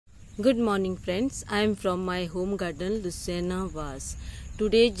Good morning friends, I am from my home garden Lucena vase.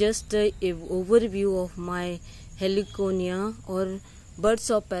 Today just an overview of my heliconia or birds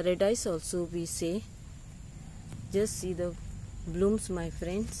of paradise also we say. Just see the blooms my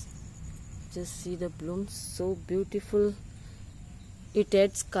friends. Just see the blooms, so beautiful. It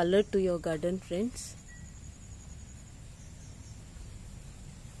adds color to your garden friends.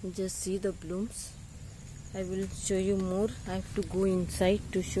 Just see the blooms. I will show you more. I have to go inside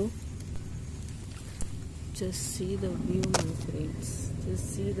to show. Just see the view my friends.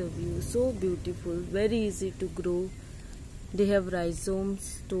 Just see the view, so beautiful, very easy to grow. They have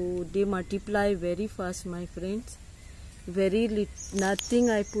rhizomes, so they multiply very fast my friends. Nothing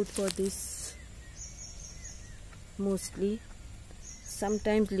I put for this, mostly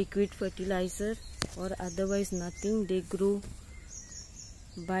sometimes liquid fertilizer or otherwise nothing. They grow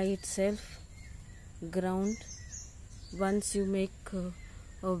by itself ground. Once you make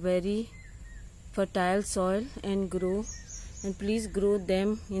a very fertile soil and grow, and please grow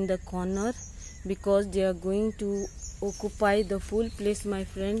them in the corner because they are going to occupy the full place my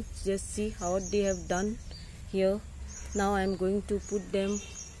friends. Just see how they have done here. Now I am going to put them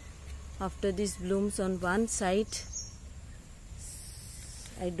after these blooms on one side.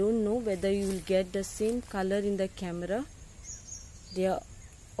 I don't know whether you will get the same color in the camera. They are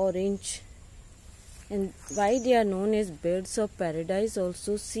orange, and why they are known as birds of paradise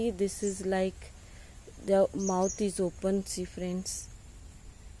also. See, this is like their mouth is open. See friends,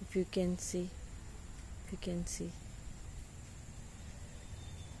 if you can see,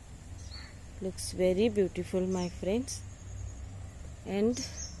 looks very beautiful my friends. And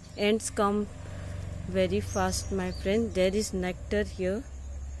ants come very fast my friend. There is nectar here,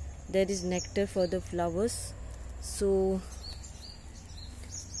 there is nectar for the flowers, so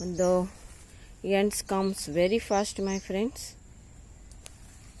the ants comes very fast my friends.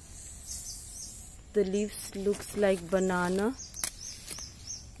 The leaves looks like banana.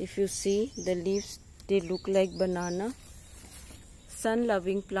 If you see the leaves, they look like banana. Sun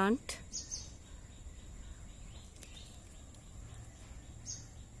loving plant.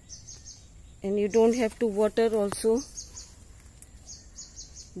 And you don't have to water also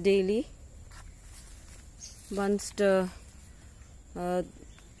daily. Once the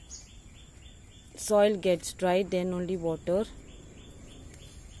soil gets dry, then only water.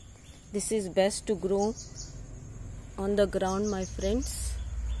 This is best to grow on the ground my friends,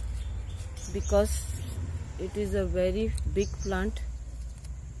 because it is a very big plant.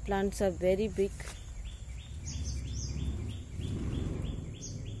 Plants are very big.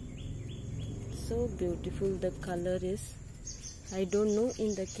 So beautiful the color is. I don't know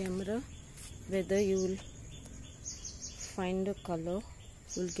in the camera whether you will find the color.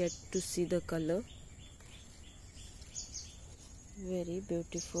 You will get to see the color. Very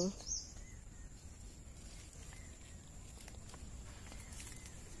beautiful.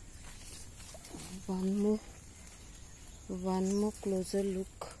 One more closer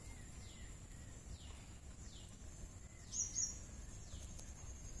look.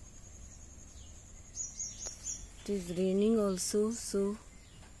 It is raining also, so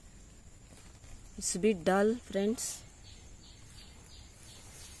it's a bit dull friends.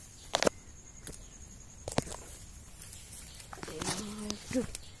 I have to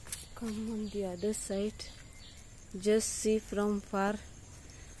come on the other side. Just see from far.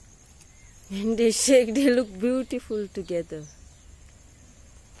 And they shake, they look beautiful together.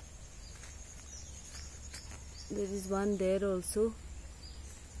 There is one there also.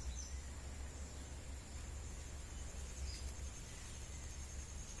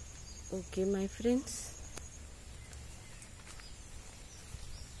 Okay my friends,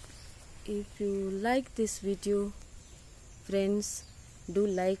 if you like this video friends, do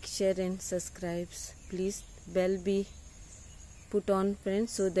like, share and subscribe. Please bell be put on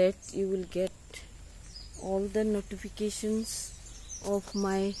friends, so that you will get all the notifications of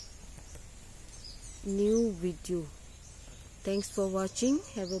my new video. Thanks for watching.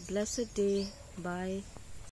 Have a blessed day. Bye.